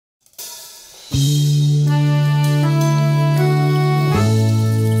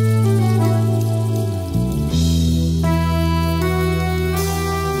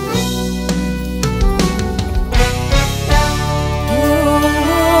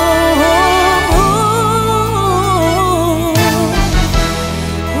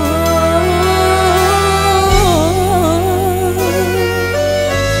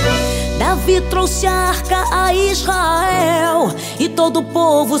todo o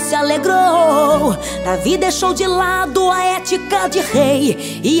povo se alegrou. Davi deixou de lado a ética de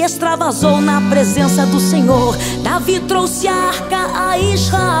rei e extravasou na presença do Senhor. Davi trouxe a arca a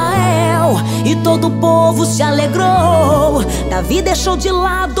Israel e todo o povo se alegrou. Davi deixou de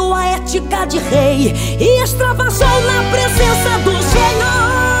lado a ética de rei e extravasou na presença do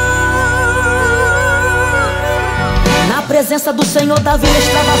Senhor. Na presença do Senhor Davi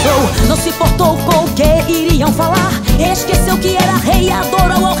extravasou, não se importou com o que iriam falar. Esqueceu que era rei,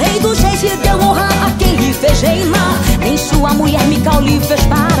 adorou ao rei dos reis e deu honra a quem lhe fez reinar. Nem sua mulher Mical lhe fez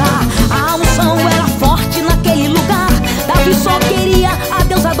parar. A unção era forte naquele lugar. Davi só queria a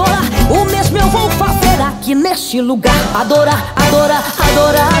Deus adorar. O mesmo eu vou fazer aqui neste lugar. Adorar, adorar,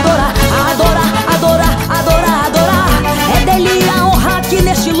 adorar, adorar, adorar, adorar, adorar, adorar. É dele a honra aqui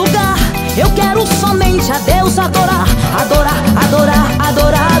neste lugar. Eu quero somente a Deus adorar. Adorar, adorar,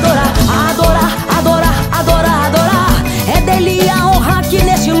 adorar, adorar, adorar, adorar, adorar, adorar. É dele a honra aqui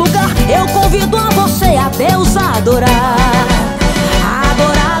neste lugar. Eu convido a você a Deus adorar.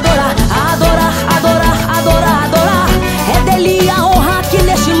 Adorar, adorar, adorar, adorar, adorar, adorar. É dele a honra aqui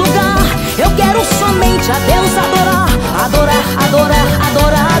neste lugar. Eu quero somente a Deus adorar. Adorar, adorar,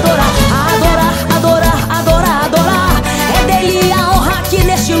 adorar, adorar, adorar, adorar, adorar, adorar. É dele a honra aqui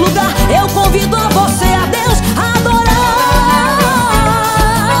neste lugar. Eu convido a você a Deus adorar.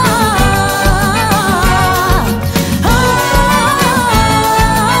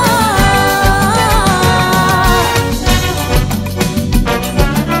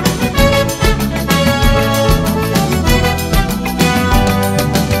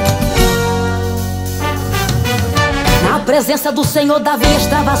 Na presença do Senhor Davi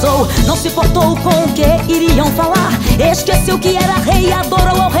extravasou, não se importou com o que iriam falar. Esqueceu que era rei,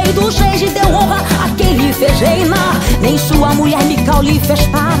 adorou ao rei dos reis e deu honra a quem lhe fez reinar. Nem sua mulher Mical lhe fez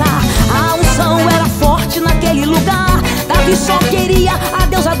parar. A unção era forte naquele lugar. Davi só queria a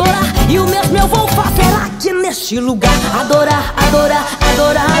Deus adorar. E o mesmo eu vou fazer aqui neste lugar. Adorar, adorar,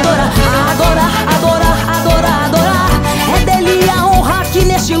 adorar, adorar, adorar, adorar, adorar, adorar. É dele a honra aqui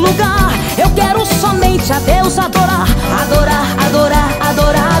neste lugar. Eu quero somente a Deus adorar. Adorar, adorar,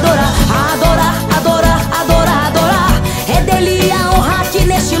 adorar, adorar, adorar, adorar, adorar, adorar. É dele a honra aqui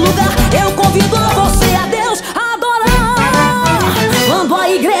neste lugar. Eu convido a você a Deus adorar. Quando a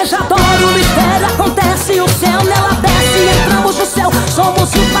igreja adora, o mistério acontece. O céu nela desce, entramos no céu.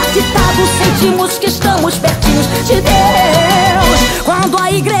 Somos impactados, sentimos que estamos pertinhos de Deus. Quando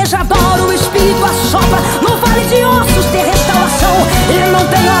a igreja adora, o Espírito assopra. No vale de ossos tem restauração. E não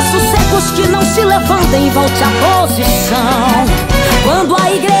tem ossos secos que não se levantem e volte à posição. Quando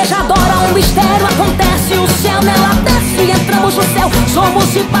a igreja adora, um mistério acontece. O céu nela desce e entramos no céu.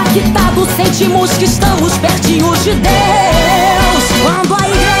 Somos impactados, sentimos que estamos pertinhos de Deus. Quando a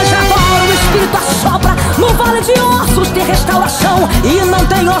igreja adora, o Espírito assopra. No vale de ossos tem restauração. E não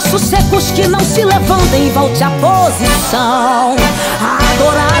tem ossos secos que não se levantem e volte à posição.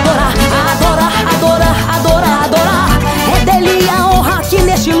 Adorar, adorar, adorar, adorar, adorar, adorar. É dele a honra aqui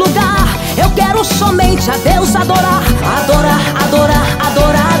neste lugar. Eu quero somente a Deus adorar. Adorar, adorar,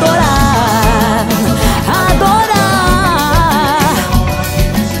 adorar, adorar, adorar.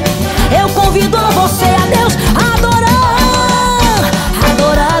 Eu convido a você a Deus adorar.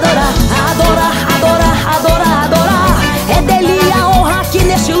 Adorar, adorar, adorar, adorar, adorar, adorar. É dele a honra aqui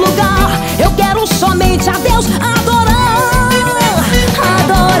neste lugar.